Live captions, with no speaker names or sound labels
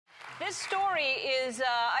this story is,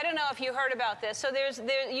 I don't know if you heard about this. So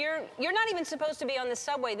you're not even supposed to be on the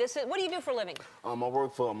subway. What do you do for a living? I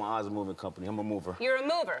work for my eyes moving company. I'm a mover. You're a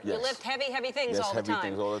mover. Yes. You lift heavy things all the time. Yes, heavy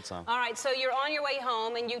things all the time. All right, so you're on your way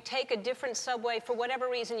home and you take a different subway for whatever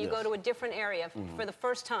reason. You go to a different area for the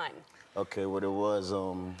first time. Okay, what it was,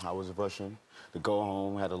 I was rushing to go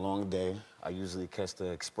home, had a long day. I usually catch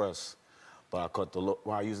the express, but I caught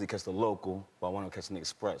I usually catch the local, but I want to catch the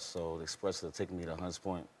express. So the express will take me to Hunts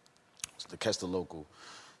Point to catch the local.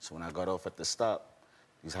 So when I got off at the stop,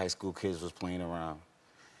 these high school kids was playing around.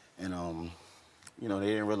 And, you know, they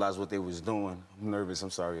didn't realize what they was doing. I'm nervous,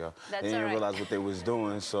 I'm sorry, y'all. They didn't realize what they was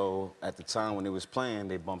doing, so at the time when they was playing,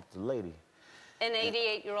 they bumped the lady. An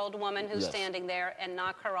 88-year-old woman who's standing there and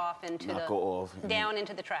knock her off into down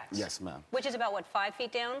into the tracks. Yes, ma'am. Which is about, what, 5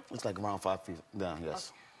 feet down? It's like around 5 feet down,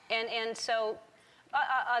 yes. Okay. And so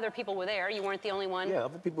other people were there. You weren't the only one. Yeah,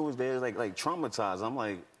 other people was there, like traumatized. I'm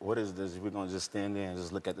like, what is this? We're gonna just stand there and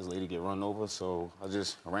just look at this lady get run over. So I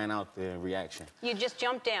just ran out there in reaction. You just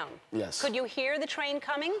jumped down? Yes. Could you hear the train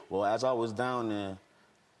coming? Well, as I was down there,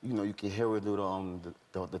 you know, you can hear it through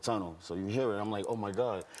the tunnel. So you hear it. I'm like, oh my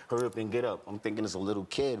God, hurry up and get up. I'm thinking it's a little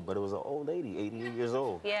kid, but it was an old lady, 88 years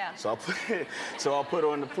old. Yeah. So I put her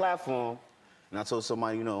on the platform, and I told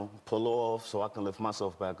somebody, you know, pull off so I can lift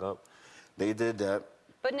myself back up. They did that.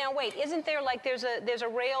 But now wait, isn't there like there's a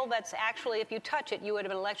rail that's actually, if you touch it, you would have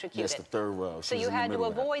been electrocuted? Yes, the third rail. So you had to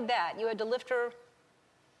avoid that. You had to lift her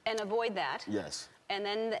and avoid that. Yes. And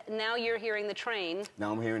then now you're hearing the train.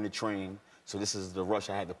 Now I'm hearing the train. So this is the rush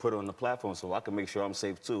I had to put her on the platform so I can make sure I'm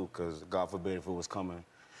safe too, because God forbid if it was coming.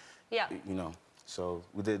 Yeah. You know, so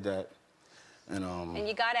we did that. And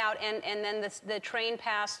you got out, and then the train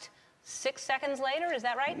passed 6 seconds later, is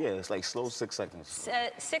that right? Yeah, it's like slow 6 seconds.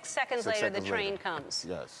 6 seconds later, the train comes.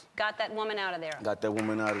 Yes. Got that woman out of there. Got that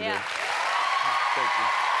woman out of there. Thank you.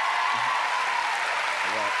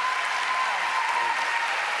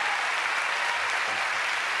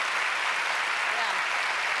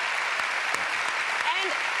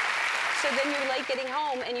 So then you're late getting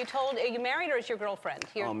home, and you told, are you married or is your girlfriend?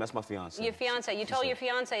 That's my fiance. Your fiance. You told your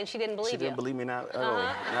fiance, and she didn't believe you. She didn't believe me not at all.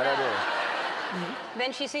 Not at all.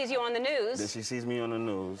 Then she sees you on the news. Then she sees me on the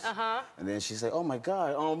news. And then she said, oh my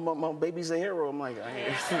God, my baby's a hero. I'm like,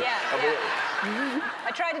 I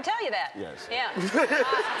tried to tell you that. Yes. Yeah.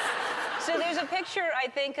 So there's a picture, I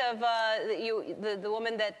think, of the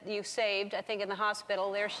woman that you saved, I think, in the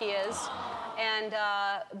hospital. There she is. And,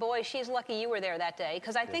 boy, she's lucky you were there that day.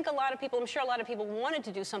 Because I think a lot of people, I'm sure a lot of people wanted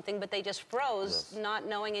to do something, but they just froze, not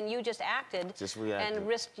knowing, and you just acted. Just reacted. And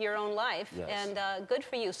risked your own life. Yes. And good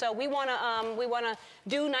for you. So we want to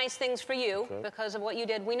do nice things for you because of what you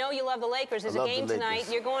did. We know you love the Lakers. There's a game tonight.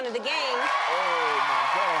 You're going to the game. Oh, my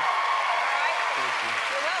God. All right.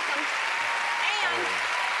 You're welcome. And...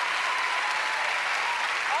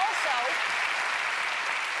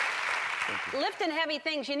 lifting heavy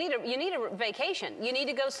things, you need a vacation. You need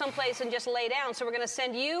to go someplace and just lay down. So we're going to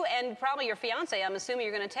send you and probably your fiance, I'm assuming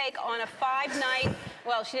you're going to take on a 5-night,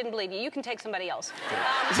 well, she didn't believe you. You can take somebody else.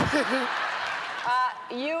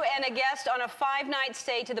 You and a guest on a 5-night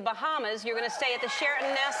stay to the Bahamas. You're going to stay at the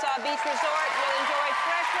Sheraton Nassau Beach Resort. You'll enjoy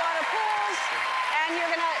freshwater pools. And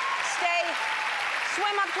you're going to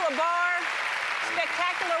swim up to a bar.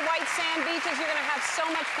 Spectacular white sand beaches. You're going to have so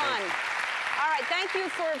much fun. All right, thank you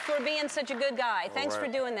for being such a good guy. Thanks for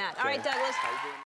doing that. All right, Douglas.